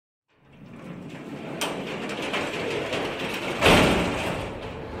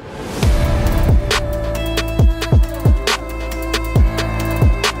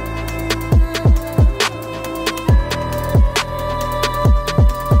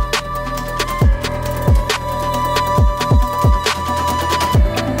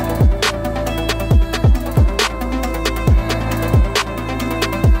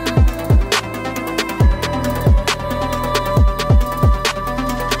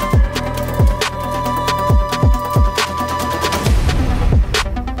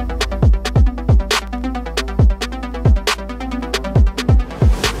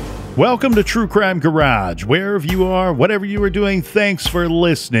Welcome to True Crime Garage. Wherever you are, whatever you are doing, thanks for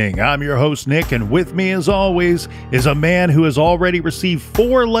listening. I'm your host, Nick, and with me, as always, is a man who has already received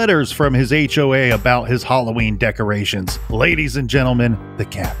 4 letters from his HOA about his Halloween decorations. Ladies and gentlemen, the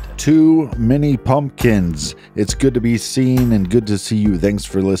captain. Too many pumpkins. It's good to be seen and good to see you. Thanks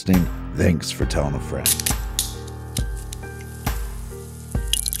for listening. Thanks for telling a friend.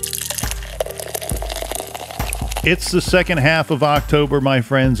 It's the second half of October, my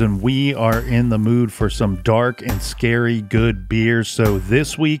friends, and we are in the mood for some dark and scary good beers. So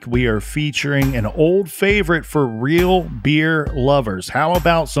this week we are featuring an old favorite for real beer lovers. How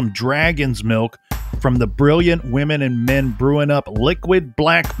about some Dragon's Milk from the brilliant women and men brewing up Liquid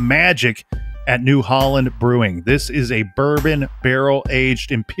Black Magic at New Holland Brewing. This is a bourbon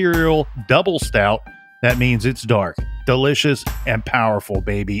barrel-aged imperial double stout. That means it's dark, delicious, and powerful,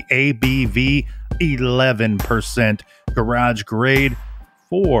 baby. ABV 11%, garage grade,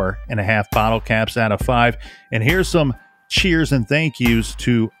 4.5 bottle caps out of 5. And here's some cheers and thank yous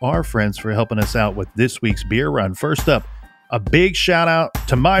to our friends for helping us out with this week's beer run. First up, a big shout out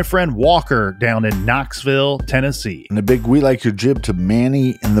to my friend Walker down in Knoxville, Tennessee. And a big We Like Your Jib to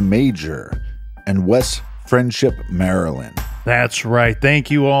Manny in the Major and West Friendship, Maryland. That's right. Thank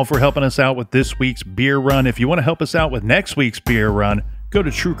you all for helping us out with this week's beer run. If you want to help us out with next week's beer run, go to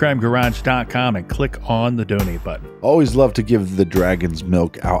truecrimegarage.com and click on the donate button. Always love to give the Dragon's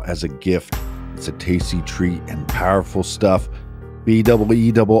Milk out as a gift. It's a tasty treat and powerful stuff.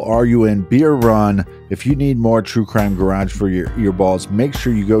 BEERUN beer run. If you need more True Crime Garage for your earballs, make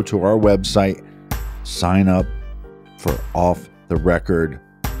sure you go to our website, sign up for Off the Record.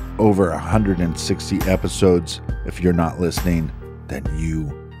 Over 160 episodes. If you're not listening, then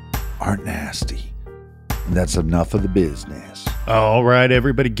you are nasty. And that's enough of the business. All right,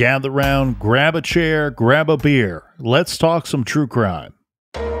 everybody gather around, grab a chair, grab a beer. Let's talk some true crime.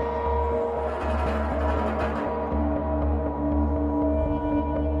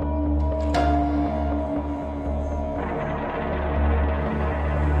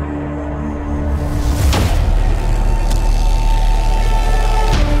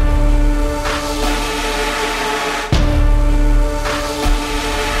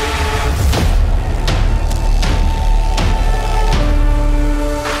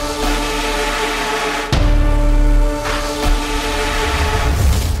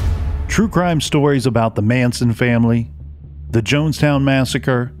 True crime stories about the Manson family, the Jonestown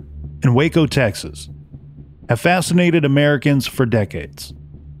Massacre, and Waco, Texas, have fascinated Americans for decades.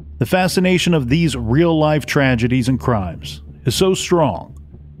 The fascination of these real-life tragedies and crimes is so strong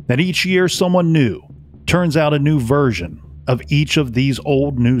that each year someone new turns out a new version of each of these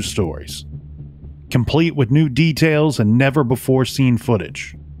old news stories, complete with new details and never-before-seen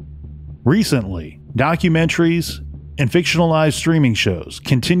footage. Recently, documentaries and fictionalized streaming shows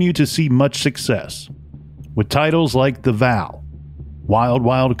continue to see much success, with titles like The Vow, Wild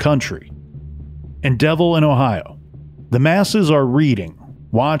Wild Country, and Devil in Ohio. The masses are reading,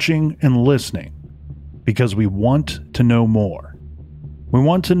 watching, and listening because we want to know more. We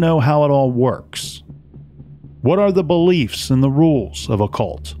want to know how it all works. What are the beliefs and the rules of a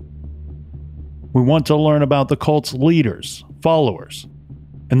cult? We want to learn about the cult's leaders, followers,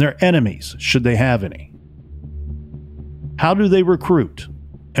 and their enemies, should they have any. How do they recruit,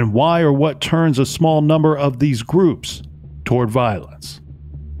 and why or what turns a small number of these groups toward violence?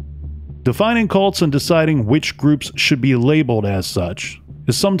 Defining cults and deciding which groups should be labeled as such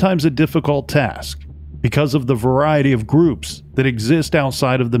is sometimes a difficult task because of the variety of groups that exist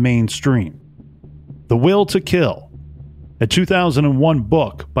outside of the mainstream. The Will to Kill, a 2001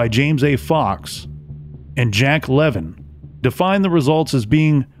 book by James A. Fox and Jack Levin, defined the results as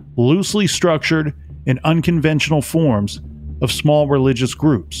being loosely structured in unconventional forms of small religious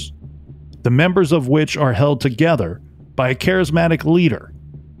groups, the members of which are held together by a charismatic leader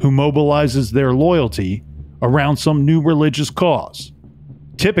who mobilizes their loyalty around some new religious cause,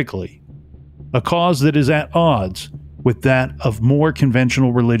 typically a cause that is at odds with that of more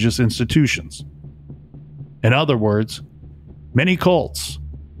conventional religious institutions. In other words, many cults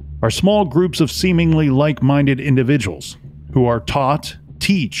are small groups of seemingly like-minded individuals who are taught,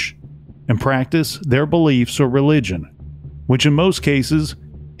 teach, and practice their beliefs or religion, which in most cases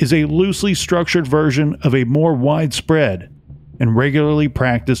is a loosely structured version of a more widespread and regularly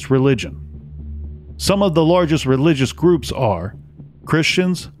practiced religion. Some of the largest religious groups are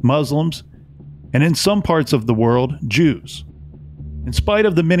Christians, Muslims, and in some parts of the world, Jews. In spite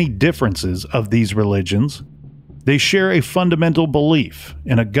of the many differences of these religions, they share a fundamental belief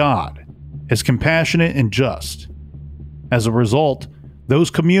in a God as compassionate and just. As a result, those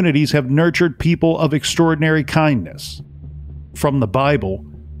communities have nurtured people of extraordinary kindness. From the Bible,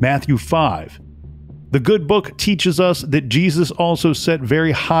 Matthew 5. The good book teaches us that Jesus also set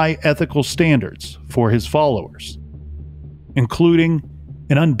very high ethical standards for his followers, including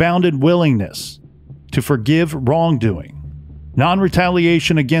an unbounded willingness to forgive wrongdoing,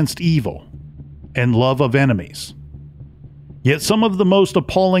 non-retaliation against evil, and love of enemies. Yet some of the most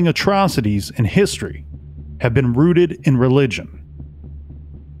appalling atrocities in history have been rooted in religion.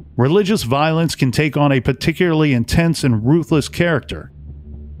 Religious violence can take on a particularly intense and ruthless character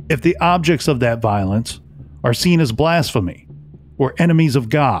if the objects of that violence are seen as blasphemy, or enemies of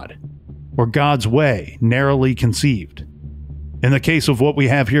God, or God's way narrowly conceived. In the case of what we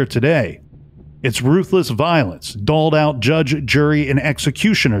have here today, it's ruthless violence doled out judge, jury, and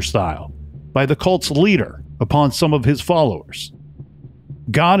executioner style by the cult's leader upon some of his followers.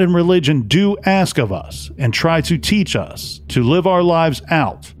 God and religion do ask of us and try to teach us to live our lives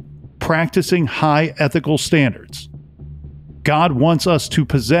out, practicing high ethical standards. God wants us to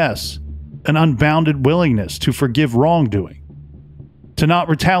possess an unbounded willingness to forgive wrongdoing, to not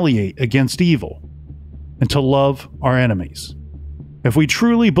retaliate against evil, and to love our enemies. If we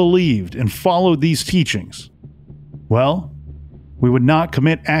truly believed and followed these teachings, well, we would not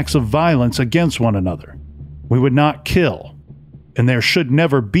commit acts of violence against one another. We would not kill, and there should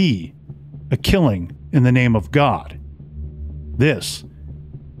never be a killing in the name of God. This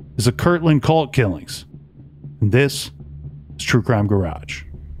is the Kirtland cult killings, and this is True Crime Garage.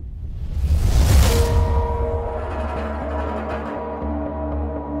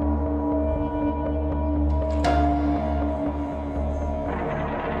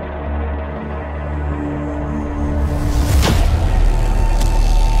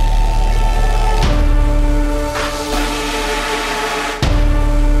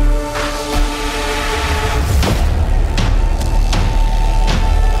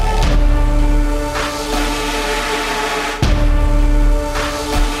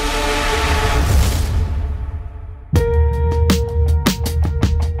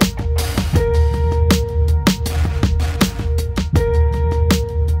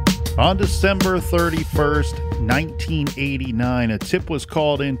 On December 31st, 1989, a tip was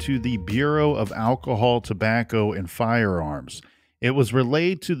called into the Bureau of Alcohol, Tobacco, and Firearms. It was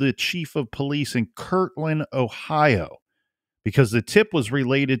relayed to the chief of police in Kirtland, Ohio, because the tip was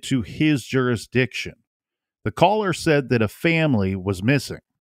related to his jurisdiction. The caller said that a family was missing,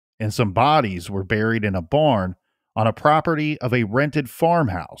 and some bodies were buried in a barn on a property of a rented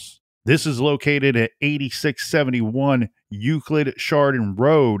farmhouse. This is located at 8671 Euclid Chardon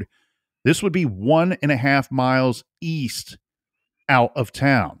Road. This would be 1.5 miles east out of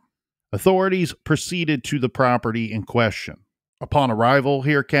town. Authorities proceeded to the property in question. Upon arrival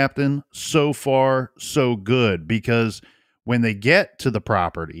here, Captain, so far, so good, because when they get to the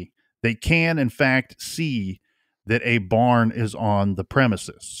property, they can, in fact, see that a barn is on the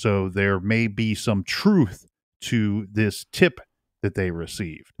premises. So there may be some truth to this tip that they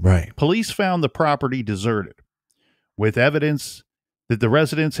received. Right. Police found the property deserted, with evidence that the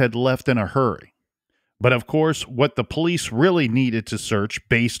residents had left in a hurry. But of course, what the police really needed to search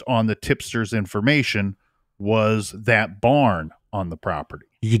based on the tipster's information was that barn on the property.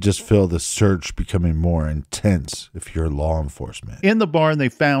 You could just feel the search becoming more intense if you're law enforcement. In the barn, they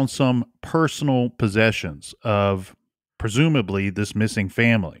found some personal possessions of presumably this missing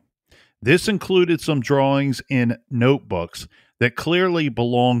family. This included some drawings in notebooks that clearly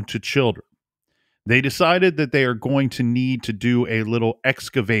belonged to children. They decided that they are going to need to do a little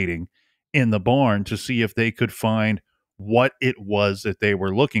excavating in the barn to see if they could find what it was that they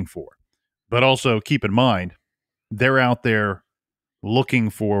were looking for. But also keep in mind, they're out there looking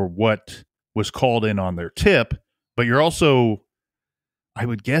for what was called in on their tip, but you're also, I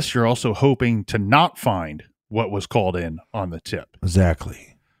would guess you're also hoping to not find what was called in on the tip.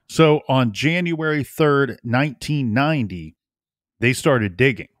 Exactly. So on January 3rd, 1990, they started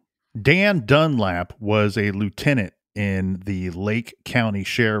digging. Dan Dunlap was a lieutenant in the Lake County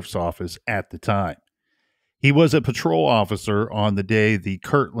Sheriff's Office at the time. He was a patrol officer on the day the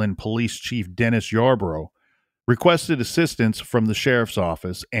Kirtland Police Chief Dennis Yarborough requested assistance from the Sheriff's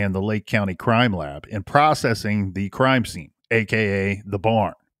Office and the Lake County Crime Lab in processing the crime scene, aka the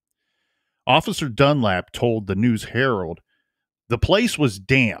barn. Officer Dunlap told the News Herald the place was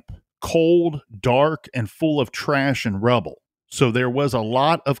damp, cold, dark, and full of trash and rubble. So there was a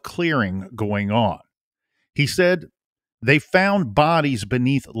lot of clearing going on. He said they found bodies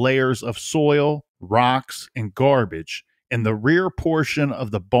beneath layers of soil, rocks, and garbage in the rear portion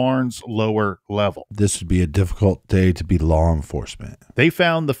of the barn's lower level. This would be a difficult day to be law enforcement. They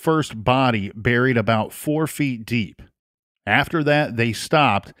found the first body buried about 4 feet deep. After that, they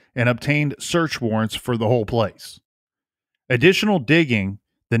stopped and obtained search warrants for the whole place. Additional digging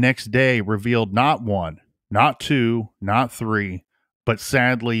the next day revealed not one, not two, not three, but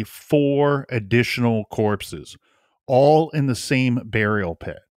sadly 4 additional corpses, all in the same burial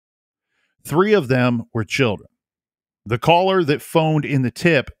pit. 3 of them were children. The caller that phoned in the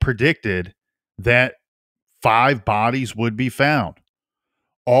tip predicted that 5 bodies would be found,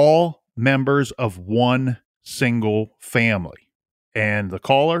 all members of one single family. And the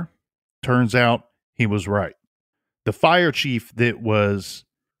caller, turns out he was right. The fire chief that was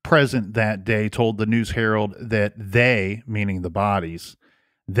present that day told the News Herald that they, meaning the bodies,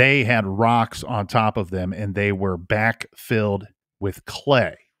 they had rocks on top of them and they were backfilled with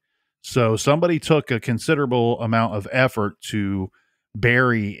clay. So somebody took a considerable amount of effort to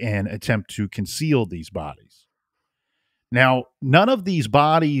bury and attempt to conceal these bodies. Now, none of these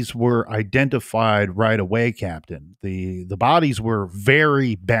bodies were identified right away, Captain. The bodies were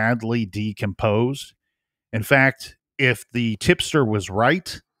very badly decomposed. In fact, if the tipster was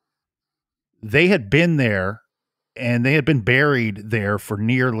right, they had been there and they had been buried there for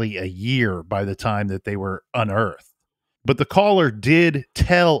nearly a year by the time that they were unearthed. But the caller did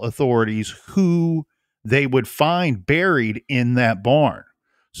tell authorities who they would find buried in that barn.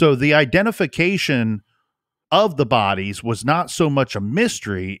 So the identification of the bodies was not so much a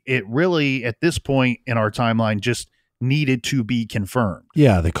mystery. It really, at this point in our timeline, just needed to be confirmed.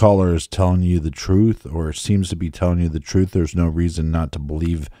 Yeah, the caller is telling you the truth, or seems to be telling you the truth. There's no reason not to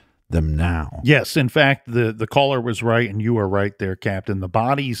believe them now. Yes, in fact, the caller was right, and you are right there, Captain. The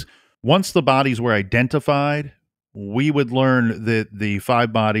bodies, once the bodies were identified, we would learn that the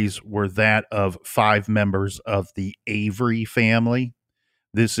 5 bodies were that of 5 members of the Avery family.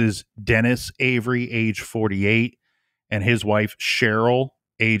 This is Dennis Avery, age 48, and his wife Cheryl,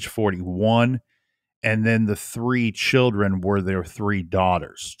 age 41. And then the 3 children were their 3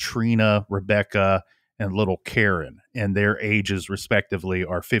 daughters, Trina, Rebecca, and little Karen. And their ages, respectively,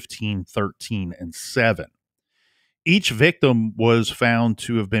 are 15, 13, and 7. Each victim was found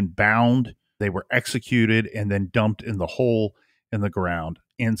to have been bound. They were executed and then dumped in the hole in the ground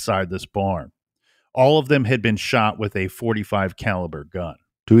inside this barn. All of them had been shot with a .45 caliber gun.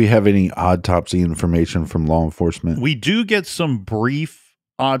 Do we have any autopsy information from law enforcement? We do get some brief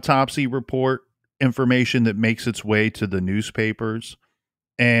autopsy report information that makes its way to the newspapers,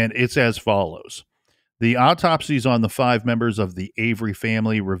 and it's as follows. The autopsies on the 5 members of the Avery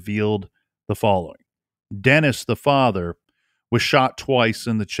family revealed the following. Dennis, the father, was shot twice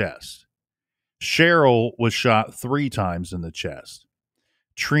in the chest. Cheryl was shot 3 times in the chest.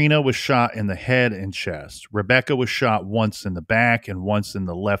 Trina was shot in the head and chest. Rebecca was shot once in the back and once in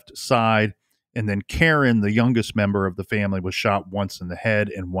the left side. And then Karen, the youngest member of the family, was shot once in the head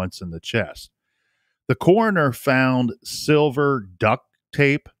and once in the chest. The coroner found silver duct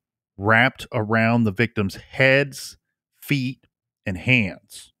tape wrapped around the victims' heads, feet, and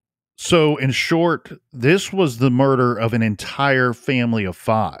hands. So, in short, this was the murder of an entire family of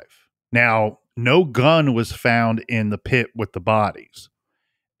 5. Now, no gun was found in the pit with the bodies.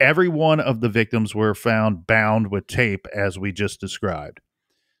 Every one of the victims were found bound with tape, as we just described.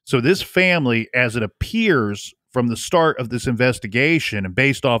 So this family, as it appears from the start of this investigation and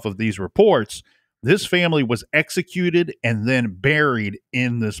based off of these reports, this family was executed and then buried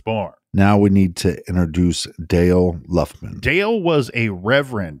in this barn. Now we need to introduce Dale Luffman. Dale was a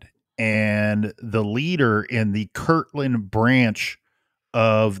reverend and the leader in the Kirtland branch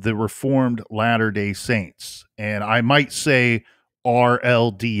of the Reformed Latter-day Saints. And I might say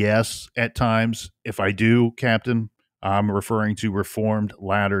RLDS at times. If I do, Captain, I'm referring to Reformed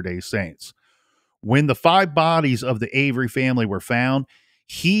Latter-day Saints. When the 5 bodies of the Avery family were found,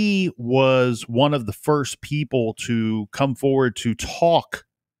 he was one of the first people to come forward to talk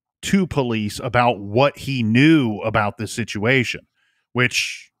to police about what he knew about this situation,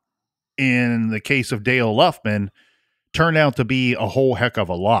 which in the case of Dale Luffman turned out to be a whole heck of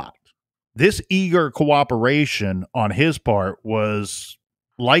a lot. This eager cooperation on his part was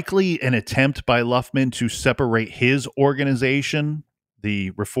likely an attempt by Luffman to separate his organization,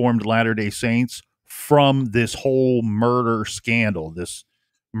 the Reformed Latter-day Saints, from this whole murder scandal, this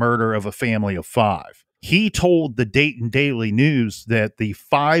murder of a family of 5. He told the Dayton Daily News that the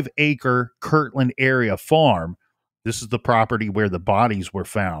 5-acre Kirtland area farm, this is the property where the bodies were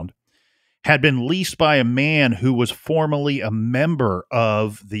found, had been leased by a man who was formerly a member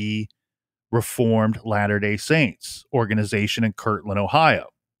of the Reformed Latter-day Saints organization in Kirtland, Ohio.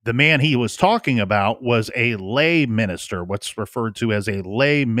 The man he was talking about was a lay minister, what's referred to as a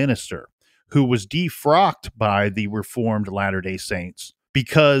lay minister, who was defrocked by the Reformed Latter-day Saints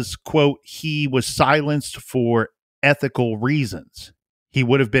because, quote, he was silenced for ethical reasons. He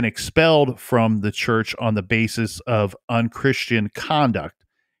would have been expelled from the church on the basis of unchristian conduct,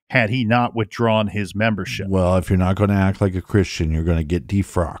 had he not withdrawn his membership. Well, if you're not going to act like a Christian, you're going to get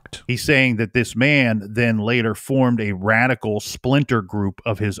defrocked. He's saying that this man then later formed a radical splinter group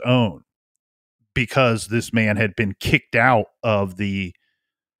of his own because this man had been kicked out of the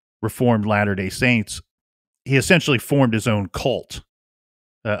Reformed Latter-day Saints. He essentially formed his own cult,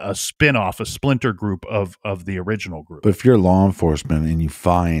 a spin-off, a splinter group of the original group. But if you're law enforcement and you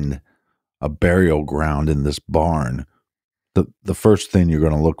find a burial ground in this barn, the first thing you're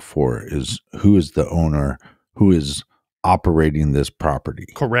going to look for is who is the owner, who is operating this property.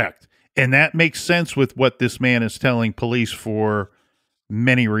 Correct. And that makes sense with what this man is telling police for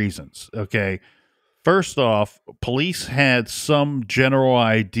many reasons. Okay. First off, police had some general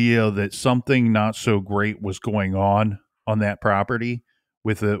idea that something not so great was going on that property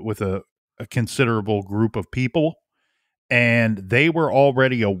with a considerable group of people. And they were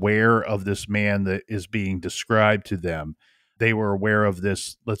already aware of this man that is being described to them. They were aware of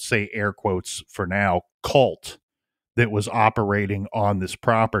this, let's say air quotes for now, cult that was operating on this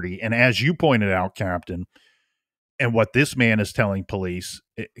property. And as you pointed out, Captain, and what this man is telling police,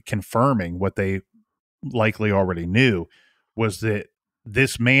 confirming what they likely already knew, was that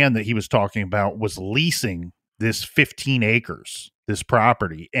this man that he was talking about was leasing this 15 acres, this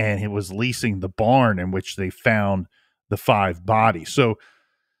property, and he was leasing the barn in which they found the 5 bodies. So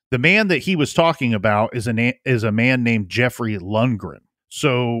the man that he was talking about is a man named Jeffrey Lundgren.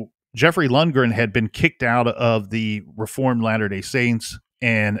 So Jeffrey Lundgren had been kicked out of the Reformed Latter-day Saints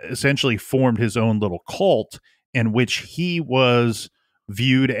and essentially formed his own little cult in which he was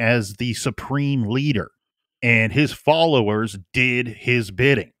viewed as the supreme leader, and his followers did his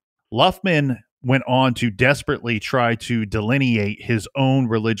bidding. Luffman went on to desperately try to delineate his own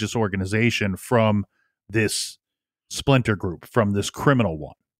religious organization from this splinter group, from this criminal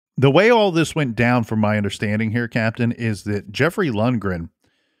one. The way all this went down, from my understanding here, Captain, is that Jeffrey Lundgren,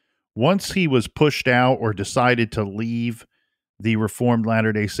 once he was pushed out or decided to leave the Reformed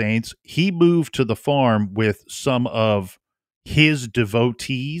Latter-day Saints, he moved to the farm with some of his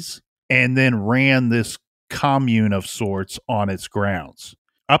devotees and then ran this commune of sorts on its grounds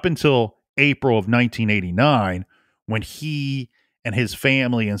up until April of 1989, when he and his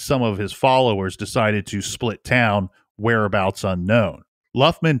family and some of his followers decided to split town, whereabouts unknown.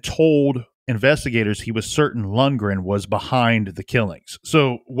 Luffman told investigators he was certain Lundgren was behind the killings.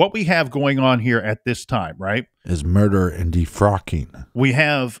 So what we have going on here at this time, right, is murder and defrocking. We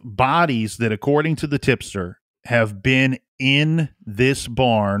have bodies that, according to the tipster, have been in this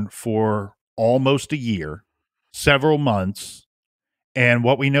barn for almost a year, several months. And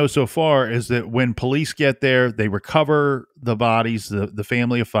what we know so far is that when police get there, they recover the bodies, the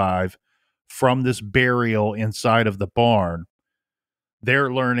family of 5, from this burial inside of the barn.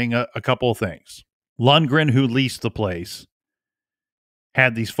 They're learning a couple of things. Lundgren, who leased the place,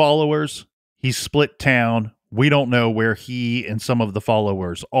 had these followers. He split town. We don't know where he and some of the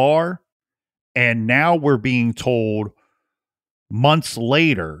followers are. And now we're being told months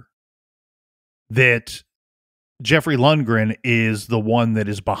later that Jeffrey Lundgren is the one that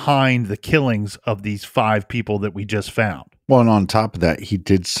is behind the killings of these 5 people that we just found. Well, and on top of that, he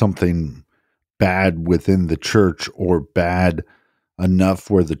did something bad within the church, or bad enough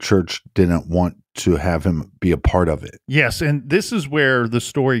where the church didn't want to have him be a part of it. Yes, and this is where the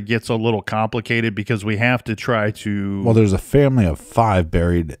story gets a little complicated, because we have to try to... Well, there's a family of 5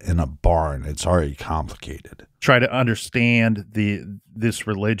 buried in a barn. It's already complicated. Try to understand this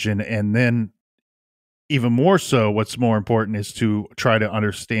religion, and then even more so, what's more important is to try to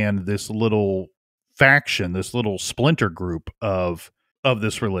understand this little faction, this little splinter group of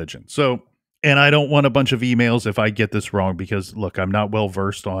this religion. So, and I don't want a bunch of emails if I get this wrong, because look, I'm not well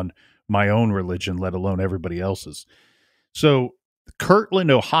versed on my own religion, let alone everybody else's. So Kirtland,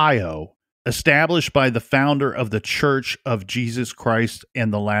 Ohio, established by the founder of the Church of Jesus Christ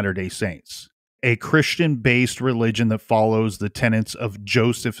and the Latter-day Saints, a Christian-based religion that follows the tenets of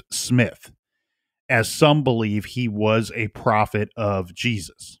Joseph Smith, as some believe he was a prophet of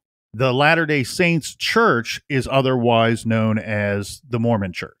Jesus. The Latter-day Saints Church is otherwise known as the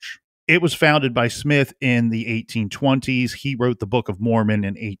Mormon Church. It was founded by Smith in the 1820s. He wrote the Book of Mormon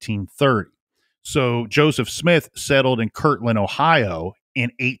in 1830. So Joseph Smith settled in Kirtland, Ohio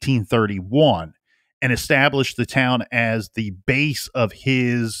in 1831 and established the town as the base of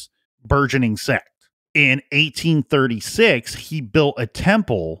his burgeoning sect. In 1836, he built a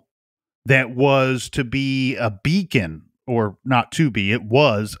temple that was to be a beacon, or not to be, it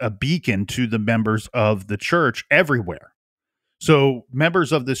was a beacon to the members of the church everywhere. So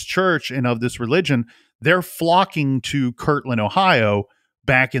members of this church and of this religion, they're flocking to Kirtland, Ohio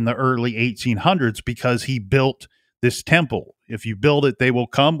back in the early 1800s because he built this temple. If you build it, they will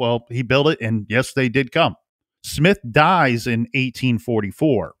come. Well, he built it, and yes, they did come. Smith dies in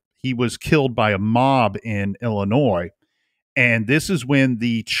 1844. He was killed by a mob in Illinois, and this is when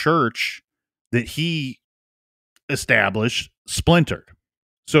the church that he established splintered.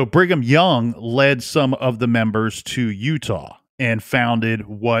 So Brigham Young led some of the members to Utah and founded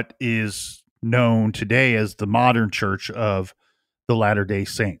what is known today as the modern Church of the Latter-day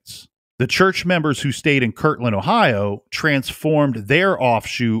Saints. The church members who stayed in Kirtland, Ohio, transformed their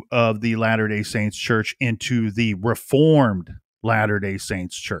offshoot of the Latter-day Saints Church into the Reformed Latter-day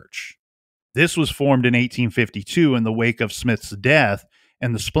Saints Church. This was formed in 1852 in the wake of Smith's death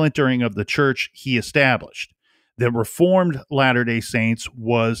and the splintering of the church he established. The Reformed Latter-day Saints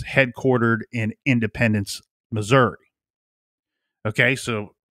was headquartered in Independence, Missouri. Okay,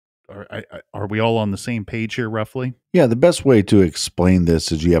 so are we all on the same page here, roughly? Yeah, the best way to explain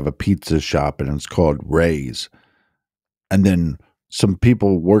this is you have a pizza shop and it's called Ray's. And then some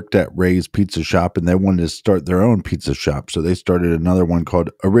people worked at Ray's Pizza Shop and they wanted to start their own pizza shop. So they started another one called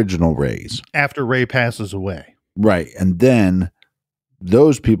Original Ray's. After Ray passes away. Right. And then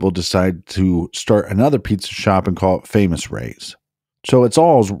those people decide to start another pizza shop and call it Famous Ray's. So it's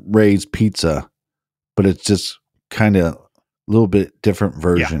all Ray's Pizza, but it's just kind of a little bit different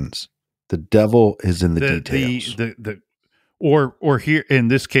versions. Yeah. The devil is in the details. Or here in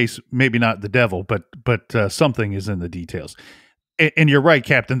this case, maybe not the devil, but something is in the details. And you're right,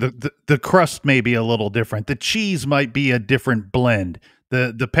 Captain. The crust may be a little different. The cheese might be a different blend.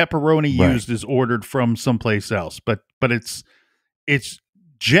 The pepperoni used is ordered from someplace else, but it's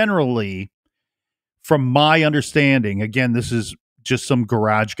generally, from my understanding, again, this is just some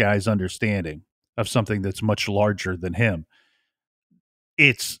garage guy's understanding of something that's much larger than him.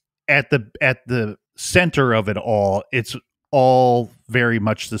 It's at the center of it all. It's all very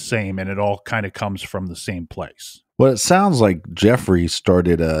much the same, and it all kind of comes from the same place. Well, it sounds like Jeffrey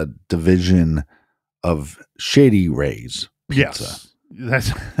started a division of Shady Ray's Pizza.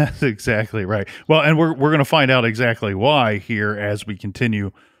 Yes, that's exactly right. Well, and we're going to find out exactly why here as we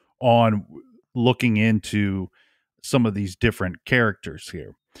continue on looking into some of these different characters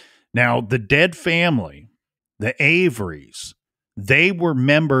here. Now, the dead family, the Averys, they were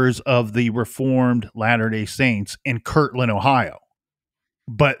members of the Reformed Latter-day Saints in Kirtland, Ohio,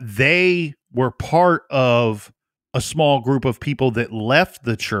 but they were part of a small group of people that left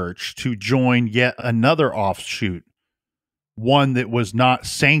the church to join yet another offshoot, one that was not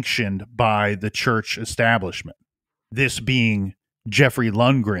sanctioned by the church establishment, this being Jeffrey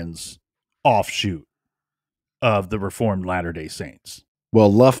Lundgren's offshoot of the Reformed Latter-day Saints. Well,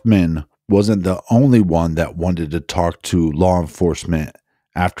 Luffman wasn't the only one that wanted to talk to law enforcement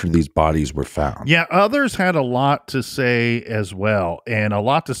after these bodies were found. Yeah, others had a lot to say as well, and a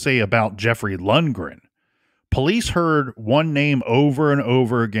lot to say about Jeffrey Lundgren. Police heard one name over and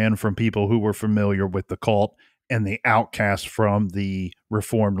over again from people who were familiar with the cult and the outcasts from the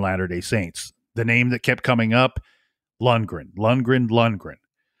Reformed Latter-day Saints. The name that kept coming up, Lundgren.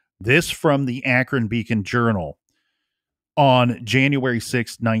 This from the Akron Beacon Journal on January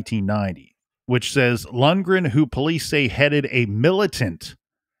 6, 1990, which says Lundgren, who police say headed a militant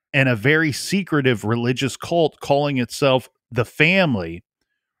and a very secretive religious cult calling itself the Family,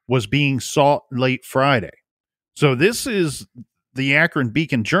 was being sought late Friday. So this is the Akron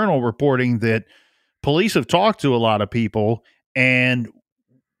Beacon Journal reporting that police have talked to a lot of people, and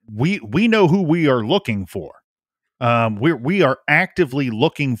we know who we are looking for. We are actively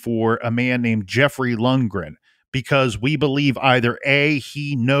looking for a man named Jeffrey Lundgren because we believe either A,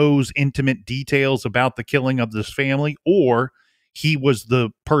 he knows intimate details about the killing of this family, or he was the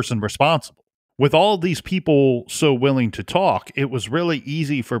person responsible. With all of these people so willing to talk, it was really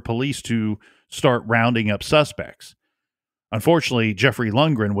easy for police to start rounding up suspects. Unfortunately, Jeffrey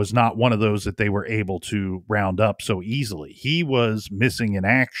Lundgren was not one of those that they were able to round up so easily. He was missing in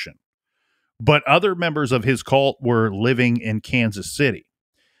action. But other members of his cult were living in Kansas City.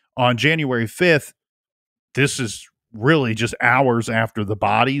 On January 5th, this is really just hours after the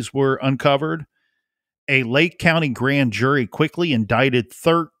bodies were uncovered, a Lake County grand jury quickly indicted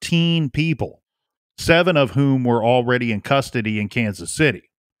 13 people, 7 of whom were already in custody in Kansas City.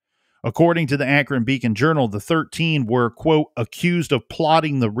 According to the Akron Beacon Journal, the 13 were, quote, accused of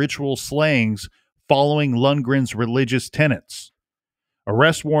plotting the ritual slayings following Lundgren's religious tenets.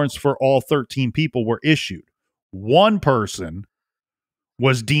 Arrest warrants for all 13 people were issued. One person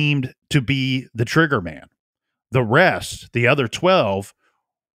was deemed to be the trigger man. The rest, the other 12,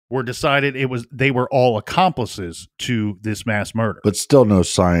 were decided they were all accomplices to this mass murder. But still no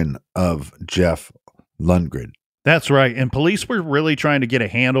sign of Jeff Lundgren. That's right. And police were really trying to get a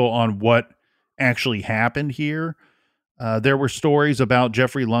handle on what actually happened here. There were stories about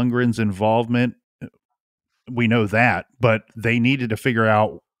Jeffrey Lundgren's involvement. We know that, but they needed to figure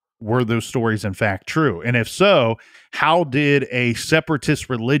out, were those stories in fact true? And if so, how did a separatist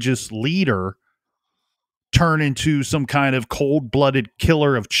religious leader turn into some kind of cold-blooded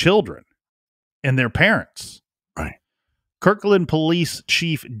killer of children and their parents? Right. Kirtland Police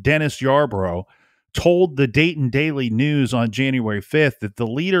Chief Dennis Yarborough told the Dayton Daily News on January 5th that the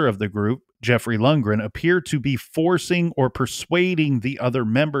leader of the group, Jeffrey Lundgren, appeared to be forcing or persuading the other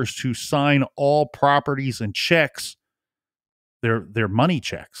members to sign all properties and checks, their money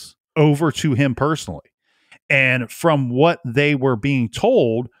checks, over to him personally. And from what they were being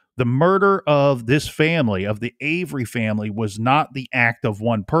told, the murder of this family, of the Avery family, was not the act of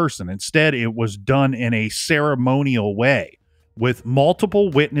one person. Instead, it was done in a ceremonial way, with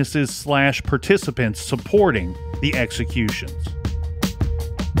multiple witnesses / participants supporting the executions.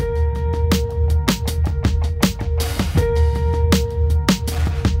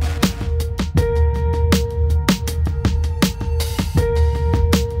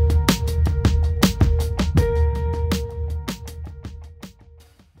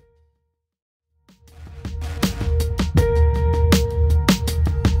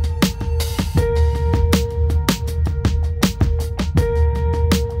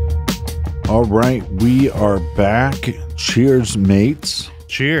 All right, we are back. Cheers, mates.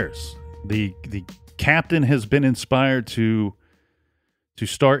 Cheers. The captain has been inspired to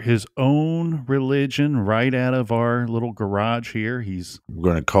start his own religion right out of our little garage here. We're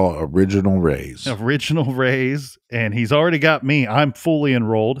going to call it Original Rays. Original Rays, and he's already got me. I'm fully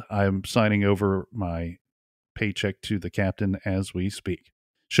enrolled. I'm signing over my paycheck to the captain as we speak.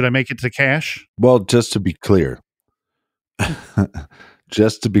 Should I make it to cash? Well, just to be clear,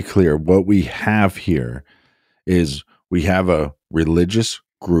 what we have here is we have a religious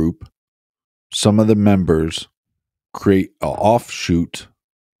group. Some of the members create an offshoot.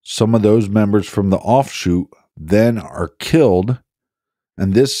 Some of those members from the offshoot then are killed.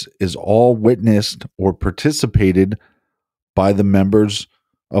 And this is all witnessed or participated by the members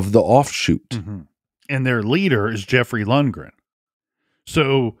of the offshoot. Mm-hmm. And their leader is Jeffrey Lundgren.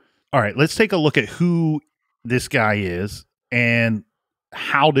 So, all right, let's take a look at who this guy is and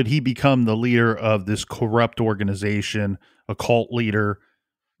how did he become the leader of this corrupt organization, a cult leader,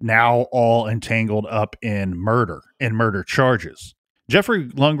 now all entangled up in murder charges. Jeffrey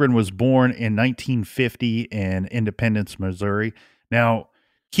Lundgren was born in 1950 in Independence, Missouri. Now,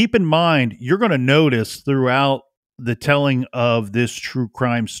 keep in mind, you're going to notice throughout the telling of this true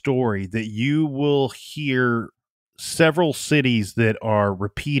crime story that you will hear several cities that are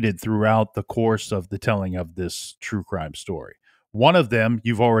repeated throughout the course of the telling of this true crime story. One of them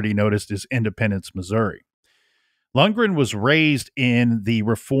you've already noticed is Independence, Missouri. Lundgren was raised in the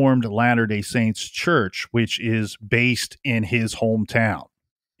Reformed Latter-day Saints Church, which is based in his hometown,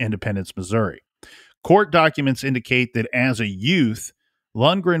 Independence, Missouri. Court documents indicate that as a youth,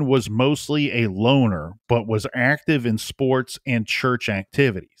 Lundgren was mostly a loner, but was active in sports and church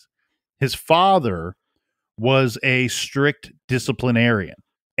activities. His father was a strict disciplinarian,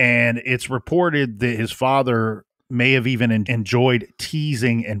 and it's reported that his father may have even enjoyed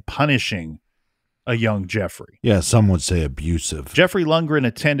teasing and punishing a young Jeffrey. Yeah, some would say abusive. Jeffrey Lundgren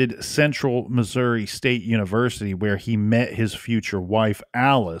attended Central Missouri State University, where he met his future wife,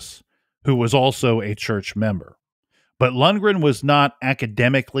 Alice, who was also a church member. But Lundgren was not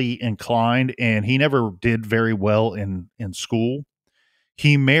academically inclined, and he never did very well in school.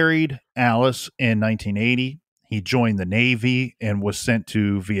 He married Alice in 1980. He joined the Navy and was sent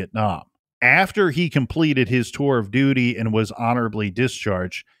to Vietnam. After he completed his tour of duty and was honorably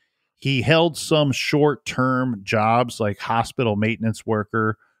discharged, he held some short-term jobs like hospital maintenance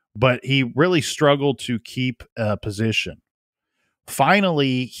worker, but he really struggled to keep a position.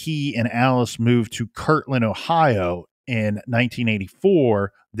 Finally, he and Alice moved to Kirtland, Ohio in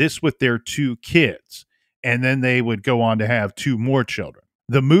 1984, this with their 2 kids, and then they would go on to have 2 more children.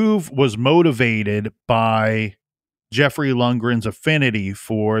 The move was motivated by Jeffrey Lundgren's affinity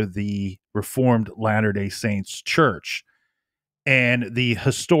for the Reformed Latter-day Saints Church and the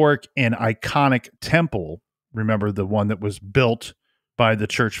historic and iconic temple, remember the one that was built by the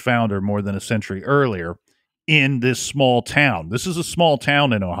church founder more than a century earlier, in this small town. This is a small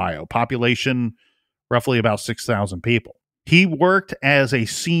town in Ohio, population roughly about 6,000 people. He worked as a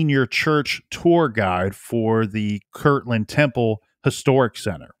senior church tour guide for the Kirtland Temple Historic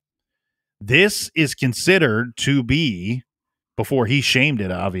Center. This is considered to be, before he shamed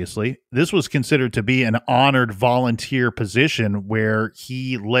it, obviously, this was considered to be an honored volunteer position where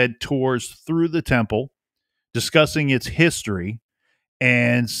he led tours through the temple, discussing its history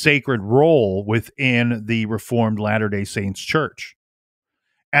and sacred role within the Reformed Latter-day Saints Church.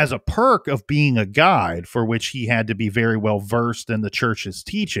 As a perk of being a guide, for which he had to be very well versed in the church's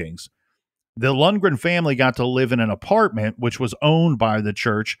teachings, the Lundgren family got to live in an apartment which was owned by the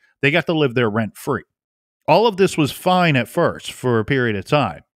church. They got to live there rent-free. All of this was fine at first for a period of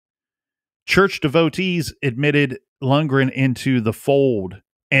time. Church devotees admitted Lundgren into the fold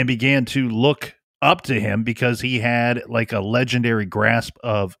and began to look up to him because he had like a legendary grasp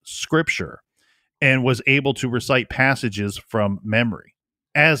of scripture and was able to recite passages from memory.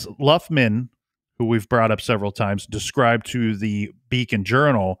 As Luffman, who we've brought up several times, described to the Beacon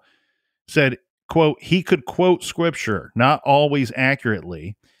Journal, said, quote, he could quote scripture, not always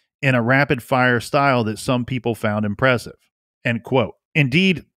accurately, in a rapid-fire style that some people found impressive, end quote.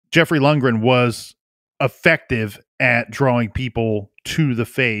 Indeed, Jeffrey Lundgren was effective at drawing people to the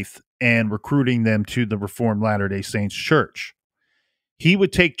faith and recruiting them to the Reformed Latter-day Saints Church. He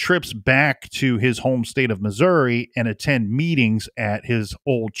would take trips back to his home state of Missouri and attend meetings at his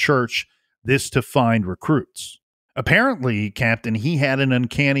old church, this to find recruits. Apparently, Captain, he had an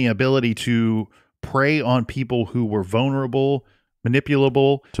uncanny ability to prey on people who were vulnerable,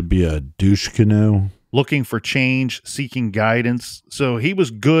 manipulable. To be a douche canoe. Looking for change, seeking guidance. So he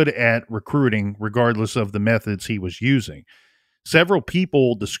was good at recruiting, regardless of the methods he was using. Several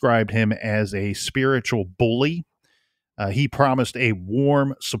people described him as a spiritual bully. He promised a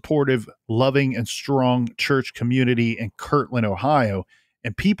warm, supportive, loving, and strong church community in Kirtland, Ohio,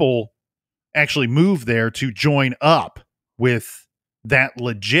 and people actually moved there to join up with that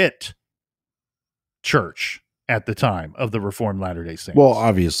legit church at the time of the Reformed Latter-day Saints. Well,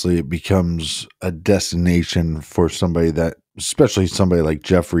 obviously, it becomes a destination for somebody that, especially somebody like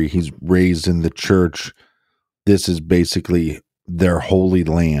Jeffrey, he's raised in the church. This is basically their holy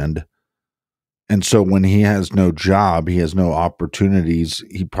land. And so when he has no job, he has no opportunities,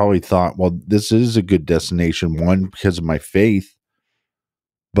 he probably thought, well, this is a good destination, one, because of my faith,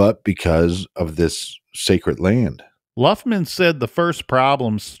 but because of this sacred land. Luffman said the first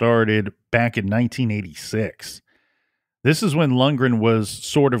problem started back in 1986. This is when Lundgren was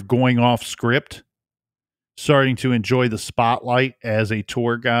sort of going off script, starting to enjoy the spotlight as a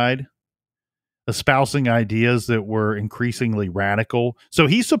tour guide, espousing ideas that were increasingly radical. So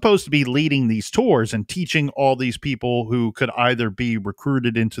he's supposed to be leading these tours and teaching all these people who could either be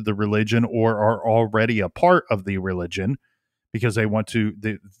recruited into the religion or are already a part of the religion because they want to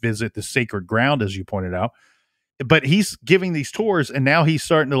visit the sacred ground, as you pointed out. But he's giving these tours, and now he's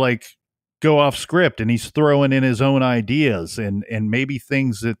starting to like go off script, and he's throwing in his own ideas and maybe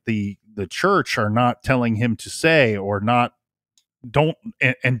things that the church are not telling him to say or don't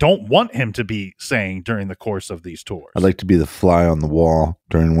want him to be saying during the course of these tours. I'd like to be the fly on the wall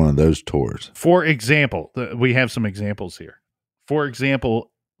during one of those tours. For example, we have some examples here. For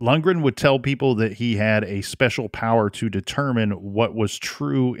example, Lundgren would tell people that he had a special power to determine what was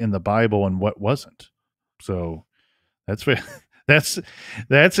true in the Bible and what wasn't. So that's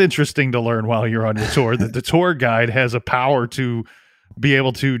interesting to learn while you're on your tour, that the tour guide has a power to be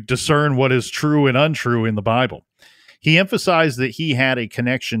able to discern what is true and untrue in the Bible. He emphasized that he had a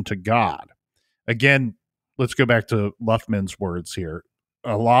connection to God. Again, let's go back to Luffman's words here.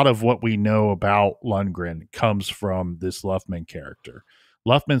 A lot of what we know about Lundgren comes from this Luffman character.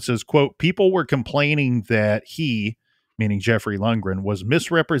 Luffman says, quote, people were complaining that he, meaning Jeffrey Lundgren, was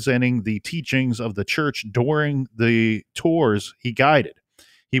misrepresenting the teachings of the church during the tours he guided.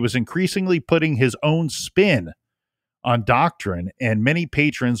 He was increasingly putting his own spin on doctrine, and many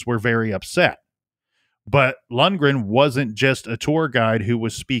patrons were very upset. But Lundgren wasn't just a tour guide who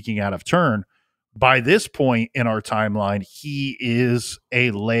was speaking out of turn. By this point in our timeline, he is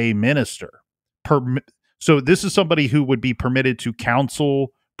a lay minister. So this is somebody who would be permitted to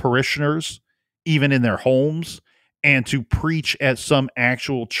counsel parishioners, even in their homes, and to preach at some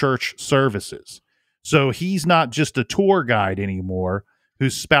actual church services. So he's not just a tour guide anymore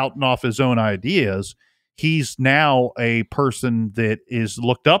who's spouting off his own ideas. He's now a person that is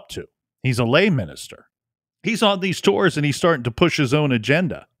looked up to. He's a lay minister. He's on these tours and he's starting to push his own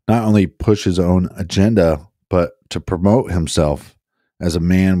agenda. Not only push his own agenda, but to promote himself as a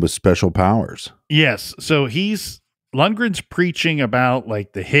man with special powers. Yes. So Lundgren's preaching about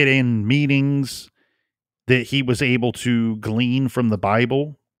like the hidden meanings that he was able to glean from the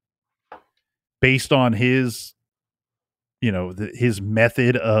Bible based on his, his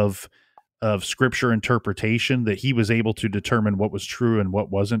method of scripture interpretation, that he was able to determine what was true and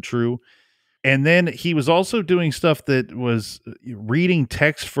what wasn't true. And then he was also doing stuff that was reading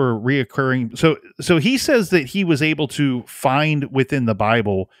text for reoccurring. So he says that he was able to find within the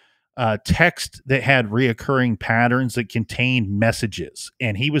Bible text that had reoccurring patterns that contained messages,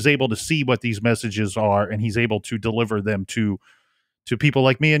 and he was able to see what these messages are, and he's able to deliver them to people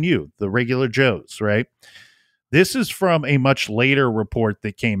like me and you, the regular Joes, right? This is from a much later report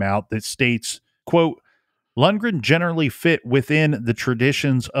that came out that states, quote, Lundgren generally fit within the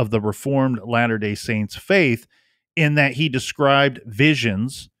traditions of the Reformed Latter-day Saints faith in that he described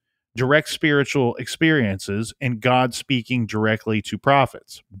visions, direct spiritual experiences, and God speaking directly to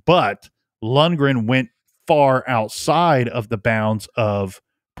prophets. But Lundgren went far outside of the bounds of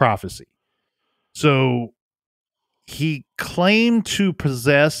prophecy. So he claimed to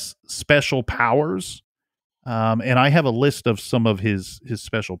possess special powers, and I have a list of some of his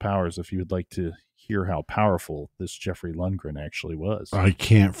special powers if you would like to hear how powerful this Jeffrey Lundgren actually was. I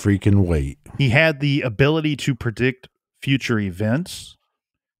can't freaking wait. He had the ability to predict future events.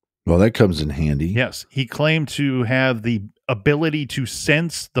 Well, that comes in handy. Yes. He claimed to have the ability to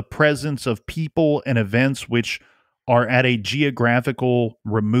sense the presence of people and events which are at a geographical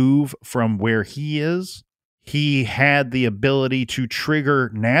remove from where he is. He had the ability to trigger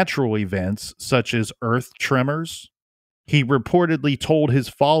natural events such as earth tremors. He reportedly told his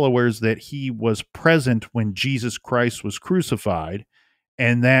followers that he was present when Jesus Christ was crucified,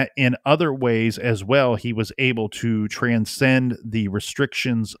 and that in other ways as well, he was able to transcend the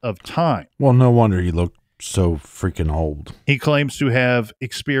restrictions of time. Well, no wonder he looked so freaking old. He claims to have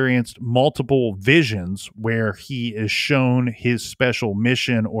experienced multiple visions where he is shown his special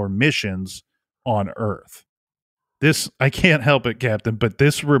mission or missions on Earth. This, I can't help it, Captain, but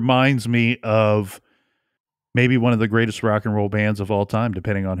this reminds me of maybe one of the greatest rock and roll bands of all time,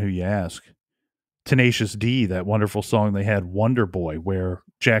 depending on who you ask. Tenacious D, that wonderful song they had, Wonder Boy, where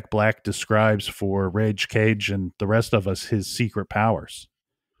Jack Black describes for Rage Cage and the rest of us his secret powers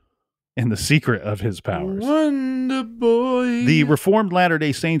and the secret of his powers. Wonder Boy. The Reformed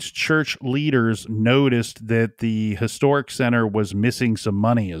Latter-day Saints church leaders noticed that the historic center was missing some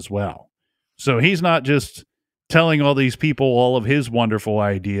money as well. So he's not just telling all these people all of his wonderful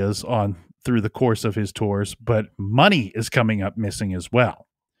ideas on through the course of his tours, but money is coming up missing as well.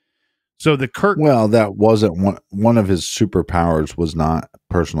 So the Well, that wasn't one of his superpowers was not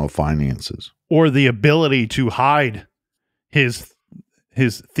personal finances or the ability to hide his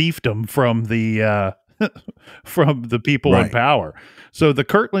thiefdom from the from the people in power. So the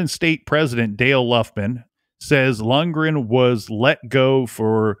Kirtland state president, Dale Luffman, says Lundgren was let go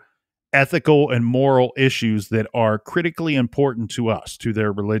for ethical and moral issues that are critically important to us, to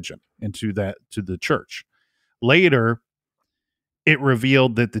their religion, and to the church. Later, it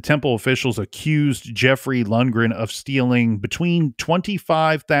revealed that the temple officials accused Jeffrey Lundgren of stealing between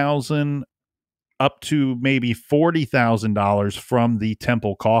 $25,000 up to maybe $40,000 from the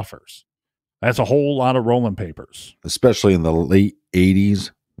temple coffers. That's a whole lot of rolling papers. Especially in the late 80s,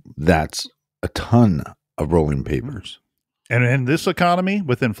 that's a ton of rolling papers. And in this economy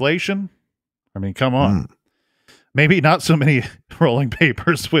with inflation, I mean, come on. Maybe not so many rolling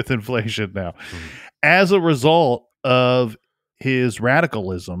papers with inflation now. As a result of his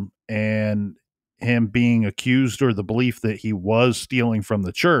radicalism and him being accused or the belief that he was stealing from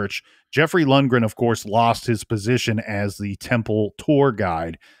the church, Jeffrey Lundgren, of course, lost his position as the temple tour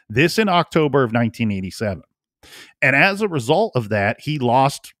guide. This in October of 1987. And as a result of that, he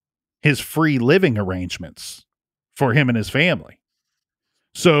lost his free living arrangements for him and his family.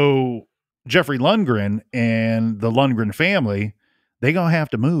 So Jeffrey Lundgren and the Lundgren family, they're going to have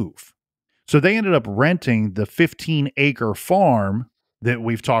to move. So they ended up renting the 15-acre farm that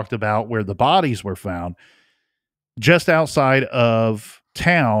we've talked about where the bodies were found just outside of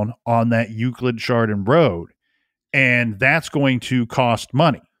town on that Euclid-Chardon Road. And that's going to cost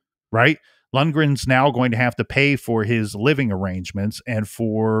money, right? Lundgren's now going to have to pay for his living arrangements and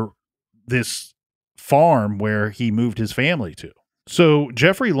for this farm where he moved his family to. So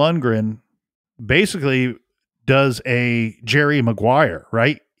Jeffrey Lundgren basically does a Jerry Maguire,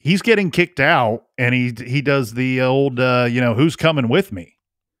 right? He's getting kicked out and he does the old, who's coming with me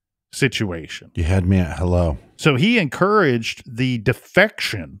situation. You had me at hello. So he encouraged the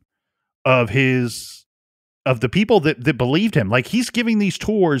defection of the people that believed him. Like, he's giving these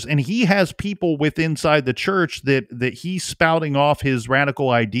tours and he has people inside the church that he's spouting off his radical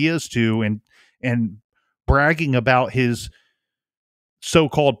ideas to and bragging about his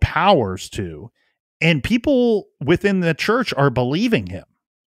so-called powers to. And people within the church are believing him.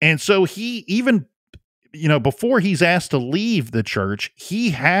 And so he even, before he's asked to leave the church,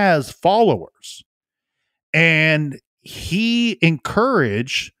 he has followers. And he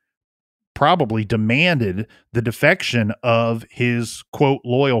encouraged, probably demanded, the defection of his, quote,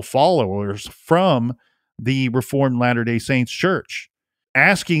 loyal followers from the Reformed Latter-day Saints church.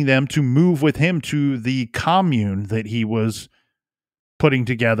 asking them to move with him to the commune that he was putting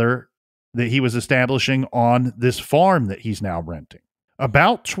together, that he was establishing on this farm that he's now renting.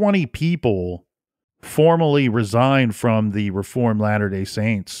 About 20 people formally resigned from the Reformed Latter-day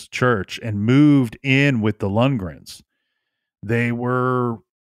Saints church and moved in with the Lundgrens. They were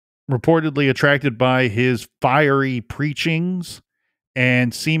reportedly attracted by his fiery preachings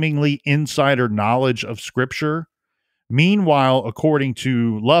and seemingly insider knowledge of Scripture. Meanwhile, according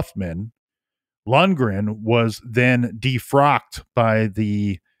to Luffman, Lundgren was then defrocked by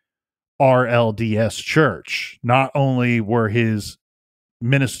the RLDS church. Not only were his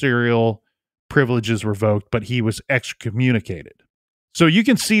ministerial privileges revoked, but he was excommunicated. So you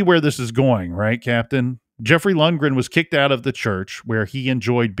can see where this is going, right, Captain? Jeffrey Lundgren was kicked out of the church where he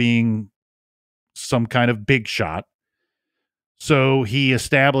enjoyed being some kind of big shot. So he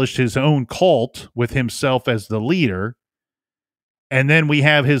established his own cult with himself as the leader. And then we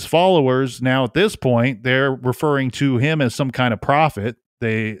have his followers now at this point, they're referring to him as some kind of prophet.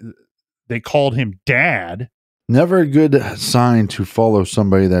 They called him Dad. Never a good sign to follow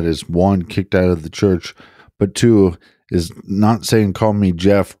somebody that is, one, kicked out of the church, but two, is not saying call me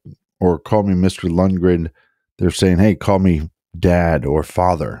Jeff or call me Mr. Lundgren. They're saying, hey, call me Dad or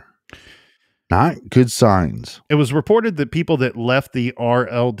Father. Not good signs. It was reported that people that left the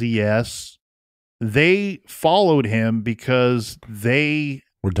RLDS, they followed him because they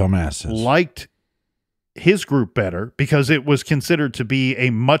were dumbasses. Liked his group better because it was considered to be a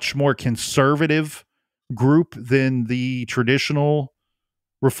much more conservative group than the traditional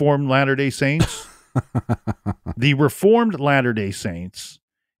Reformed Latter-day Saints. The Reformed Latter-day Saints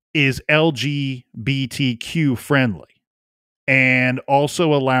is LGBTQ friendly and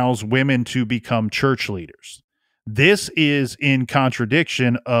also allows women to become church leaders. This is in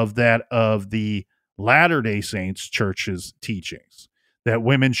contradiction of that of the Latter-day Saints church's teachings, that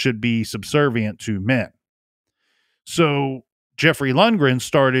women should be subservient to men. So Jeffrey Lundgren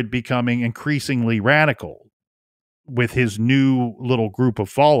started becoming increasingly radical with his new little group of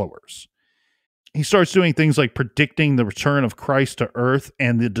followers. He starts doing things like predicting the return of Christ to earth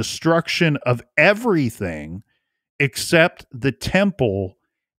and the destruction of everything except the temple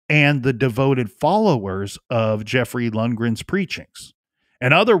and the devoted followers of Jeffrey Lundgren's preachings.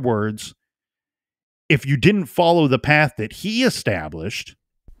 In other words, if you didn't follow the path that he established,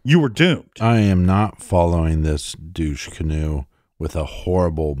 you were doomed. I am not following this douche canoe with a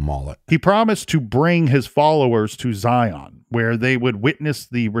horrible mullet. He promised to bring his followers to Zion, where they would witness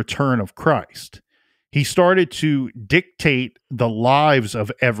the return of Christ. He started to dictate the lives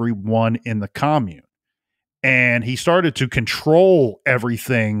of everyone in the commune, and he started to control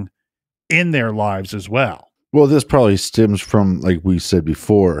everything in their lives as well. Well, this probably stems from, like we said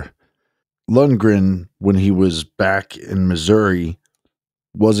before, Lundgren, when he was back in Missouri,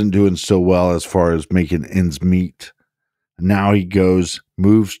 wasn't doing so well as far as making ends meet. Now he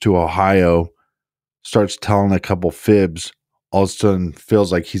moves to Ohio, starts telling a couple fibs, all of a sudden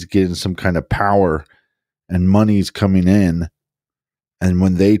feels like he's getting some kind of power and money's coming in. And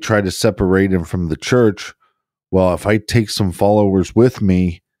when they try to separate him from the church, well, if I take some followers with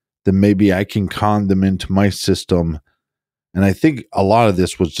me, then maybe I can con them into my system. And I think a lot of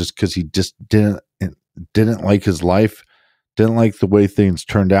this was just because he just didn't like his life, didn't like the way things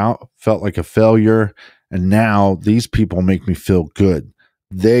turned out, felt like a failure. And now these people make me feel good.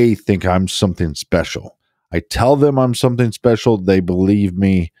 They think I'm something special. I tell them I'm something special. They believe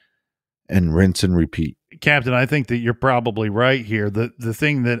me, and rinse and repeat. Captain, I think that you're probably right here. The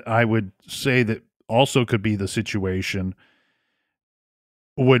thing that I would say that also could be the situation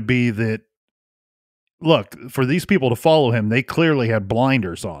would be that, look, for these people to follow him, they clearly had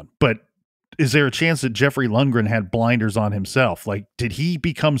blinders on. But is there a chance that Jeffrey Lundgren had blinders on himself? Like, did he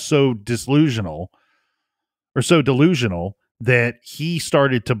become so delusional that he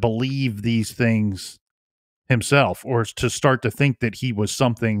started to believe these things himself, or to start to think that he was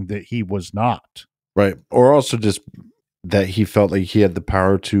something that he was not? Right. Or also just that he felt like he had the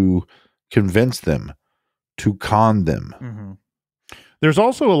power to convince them, to con them. Mm-hmm. There's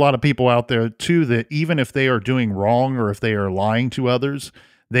also a lot of people out there too that even if they are doing wrong or if they are lying to others,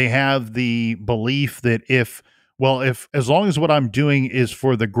 they have the belief that if as long as what I'm doing is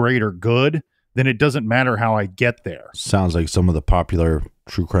for the greater good, then it doesn't matter how I get there. Sounds like some of the popular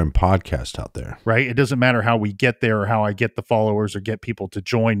true crime podcasts out there. Right? It doesn't matter how we get there or how I get the followers or get people to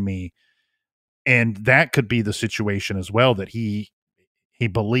join me. And that could be the situation as well, that he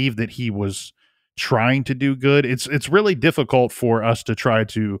believed that he was trying to do good. It's really difficult for us to try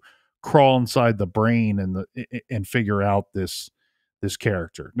to crawl inside the brain and figure out this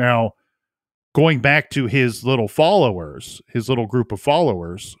character. Now, going back to his little followers, his little group of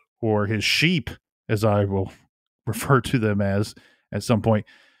followers, or his sheep, as I will refer to them as at some point,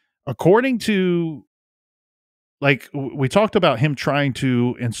 according to, like, we talked about him trying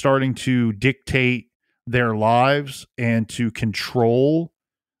to and starting to dictate their lives and to control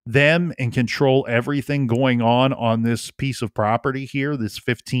them and control everything going on this piece of property here, this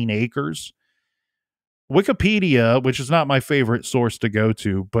 15 acres. Wikipedia, which is not my favorite source to go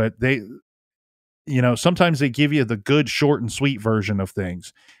to, but they, sometimes they give you the good, short and sweet version of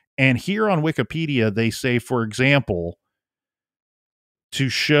things. And here on Wikipedia, they say, for example, to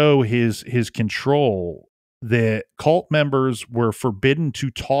show his control, that cult members were forbidden to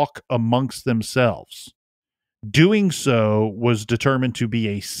talk amongst themselves. Doing so was determined to be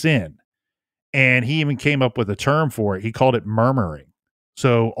a sin. And he even came up with a term for it. He called it murmuring.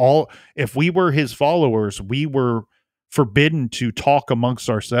 So if we were his followers, we were forbidden to talk amongst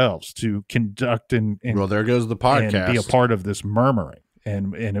ourselves, to conduct and well, there goes the podcast, and be a part of this murmuring,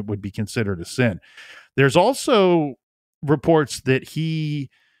 and it would be considered a sin. There's also reports that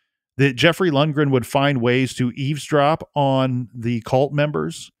Jeffrey Lundgren would find ways to eavesdrop on the cult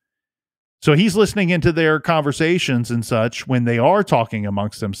members. So he's listening into their conversations and such when they are talking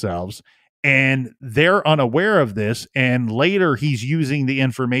amongst themselves, and they're unaware of this. And later he's using the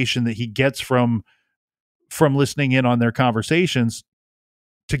information that he gets from listening in on their conversations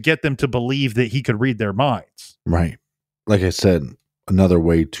to get them to believe that he could read their minds. Right. Like I said, another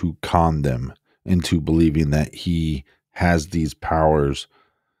way to con them into believing that he has these powers.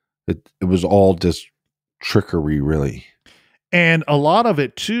 It was all just trickery, really. And a lot of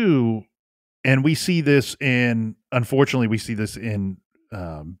it too, and we see this unfortunately, we see this in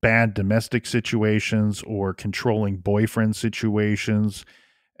bad domestic situations or controlling boyfriend situations.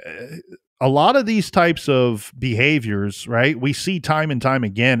 A lot of these types of behaviors, right, we see time and time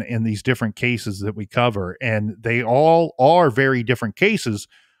again in these different cases that we cover, and they all are very different cases,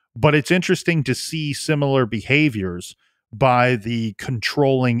 but it's interesting to see similar behaviors by the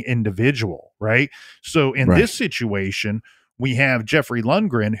controlling individual, right? So in this situation, we have Jeffrey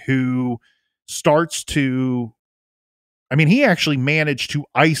Lundgren, who starts to, he actually managed to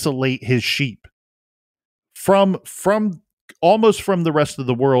isolate his sheep from almost from the rest of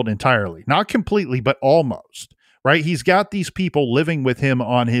the world entirely. Not completely, but almost, right? He's got these people living with him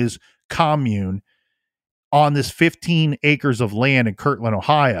on his commune on this 15 acres of land in Kirtland,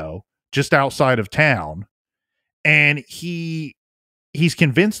 Ohio, just outside of town. And he's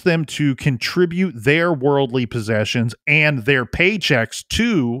convinced them to contribute their worldly possessions and their paychecks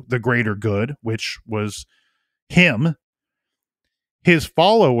to the greater good, which was him. His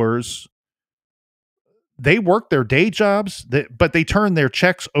followers, they work their day jobs, but they turn their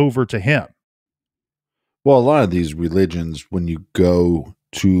checks over to him. Well, a lot of these religions, when you go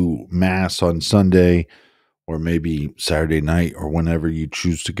to mass on Sunday or maybe Saturday night or whenever you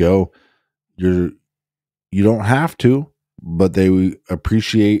choose to go, you don't have to, but they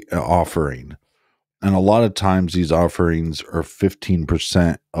appreciate an offering. And a lot of times these offerings are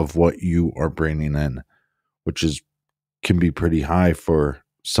 15% of what you are bringing in, which can be pretty high for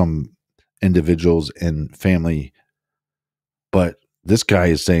some individuals and family. But this guy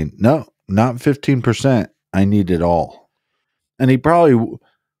is saying, no, not 15%. I need it all. And he probably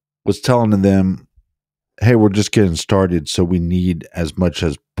was telling them, hey, we're just getting started, so we need as much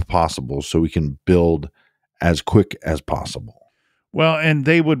as possible so we can build as quick as possible. Well, and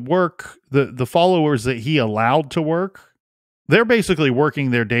they would work, the followers that he allowed to work, they're basically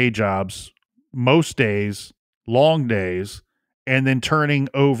working their day jobs most days, long days, and then turning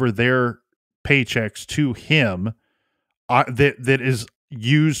over their paychecks to him that is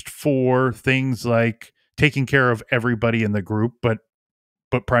used for things like taking care of everybody in the group, but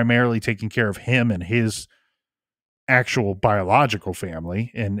primarily taking care of him and his actual biological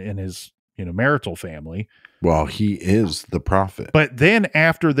family and his marital family. Well, he is the prophet. But then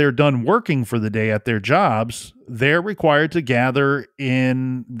after they're done working for the day at their jobs, they're required to gather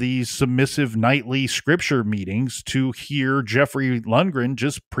in these submissive nightly scripture meetings to hear Jeffrey Lundgren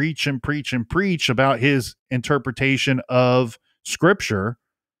just preach and preach and preach about his interpretation of scripture.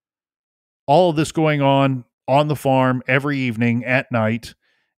 All of this going on the farm every evening at night.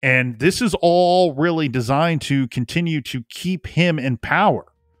 And this is all really designed to continue to keep him in power,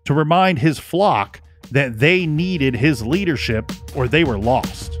 to remind his flock that they needed his leadership or they were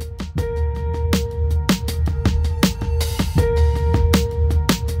lost.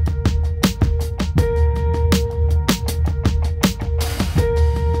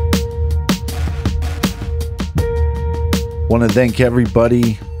 Want to thank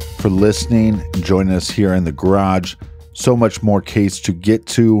everybody for listening and joining us here in the garage. So much more case to get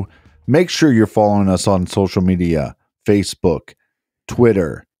to. Make sure you're following us on social media, Facebook,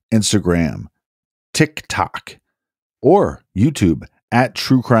 Twitter, Instagram, TikTok, or YouTube at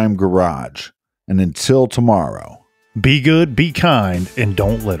True Crime Garage. And until tomorrow, Be good, be kind, and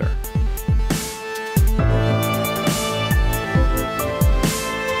don't litter.